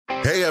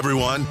Hey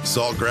everyone,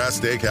 Saltgrass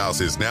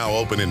Steakhouse is now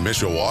open in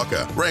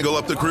Mishawaka. Wrangle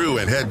up the crew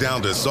and head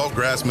down to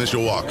Saltgrass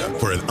Mishawaka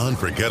for an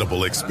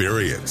unforgettable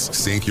experience.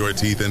 Sink your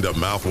teeth into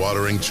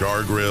mouth-watering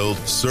char-grilled,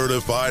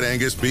 certified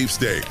Angus beef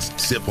steaks.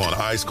 Sip on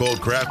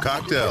ice-cold craft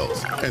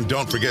cocktails. And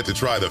don't forget to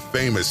try the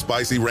famous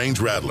spicy range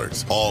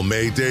rattlers, all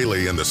made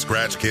daily in the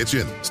Scratch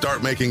Kitchen.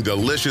 Start making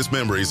delicious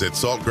memories at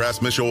Saltgrass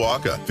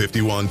Mishawaka,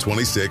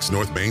 5126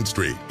 North Main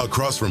Street,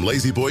 across from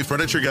Lazy Boy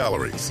Furniture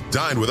Galleries.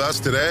 Dine with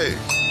us today.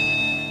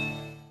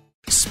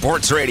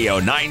 Sports Radio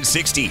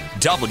 960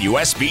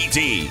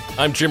 WSBT.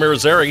 I'm Jimmy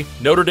Rosari.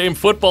 Notre Dame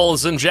football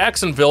is in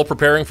Jacksonville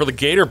preparing for the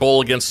Gator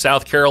Bowl against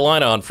South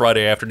Carolina on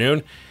Friday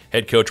afternoon.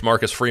 Head coach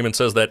Marcus Freeman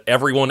says that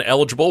everyone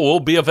eligible will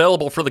be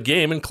available for the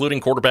game, including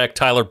quarterback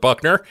Tyler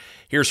Buchner.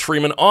 Here's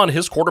Freeman on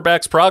his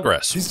quarterback's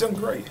progress. He's done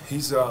great.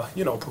 He's,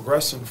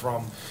 progressing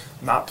from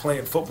not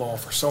playing football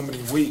for so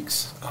many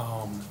weeks.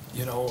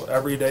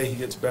 Every day he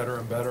gets better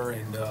and better,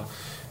 and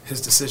his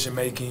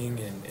decision-making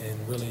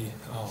and really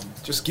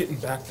just getting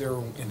back there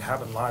and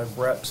having live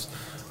reps.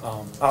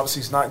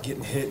 Obviously, he's not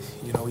getting hit.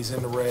 He's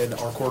in the red.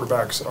 Our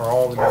quarterbacks are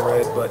all in the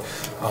red, but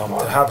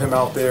to have him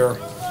out there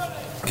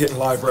getting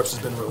live reps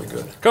has been really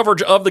good.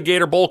 Coverage of the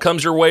Gator Bowl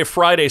comes your way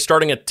Friday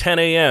starting at 10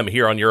 a.m.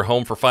 here on your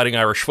home for Fighting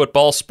Irish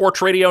football,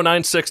 Sports Radio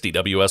 960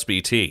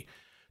 WSBT.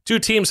 Two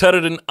teams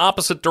headed in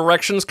opposite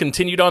directions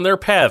continued on their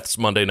paths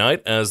Monday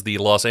night as the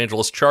Los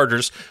Angeles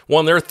Chargers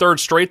won their third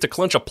straight to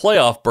clinch a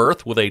playoff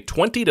berth with a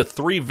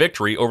 20-3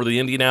 victory over the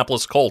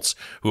Indianapolis Colts,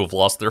 who have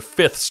lost their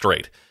fifth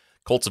straight.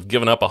 Colts have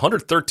given up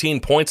 113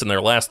 points in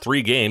their last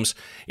three games.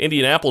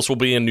 Indianapolis will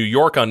be in New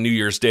York on New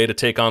Year's Day to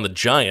take on the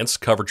Giants.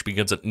 Coverage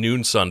begins at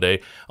noon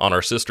Sunday on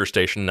our sister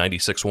station,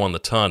 96.1 The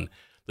Ton.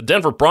 The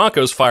Denver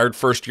Broncos fired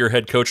first-year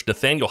head coach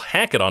Nathaniel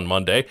Hackett on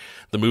Monday.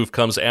 The move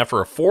comes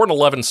after a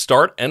 4-11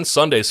 start and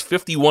Sunday's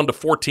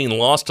 51-14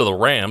 loss to the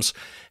Rams.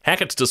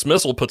 Hackett's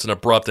dismissal puts an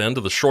abrupt end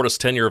to the shortest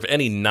tenure of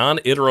any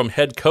non-interim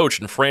head coach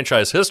in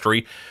franchise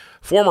history.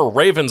 Former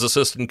Ravens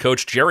assistant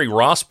coach Jerry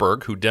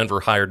Rosburg, who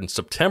Denver hired in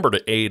September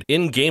to aid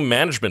in game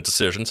management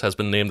decisions, has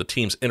been named the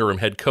team's interim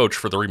head coach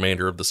for the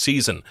remainder of the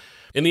season.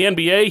 In the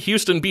NBA,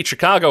 Houston beat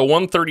Chicago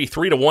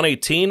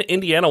 133-118.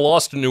 Indiana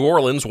lost to New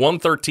Orleans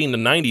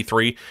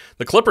 113-93.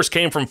 The Clippers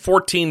came from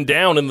 14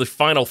 down in the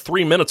final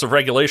 3 minutes of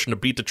regulation to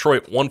beat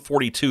Detroit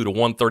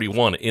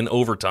 142-131 in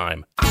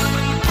overtime.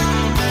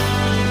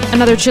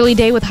 Another chilly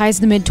day with highs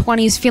in the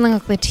mid-20s, feeling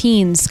like the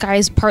teens.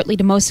 Skies partly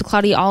to mostly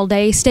cloudy all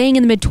day, staying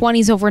in the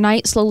mid-20s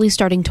overnight, slowly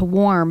starting to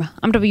warm.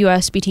 I'm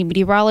WSBT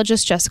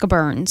meteorologist Jessica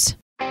Burns.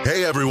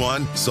 Hey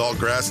everyone,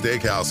 Saltgrass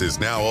Steakhouse is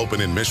now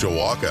open in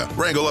Mishawaka.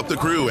 Wrangle up the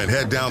crew and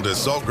head down to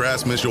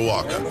Saltgrass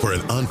Mishawaka for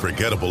an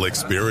unforgettable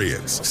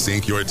experience.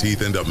 Sink your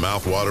teeth into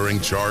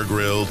mouth-watering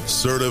char-grilled,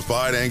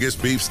 certified Angus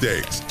beef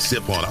steaks.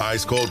 Sip on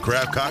ice-cold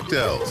craft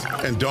cocktails.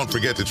 And don't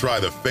forget to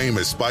try the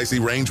famous spicy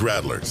range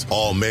rattlers,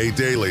 all made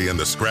daily in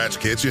the Scratch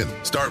Kitchen.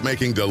 Start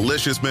making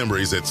delicious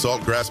memories at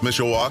Saltgrass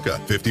Mishawaka,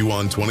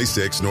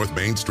 5126 North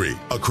Main Street,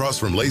 across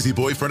from Lazy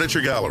Boy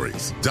Furniture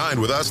Galleries. Dine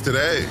with us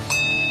today.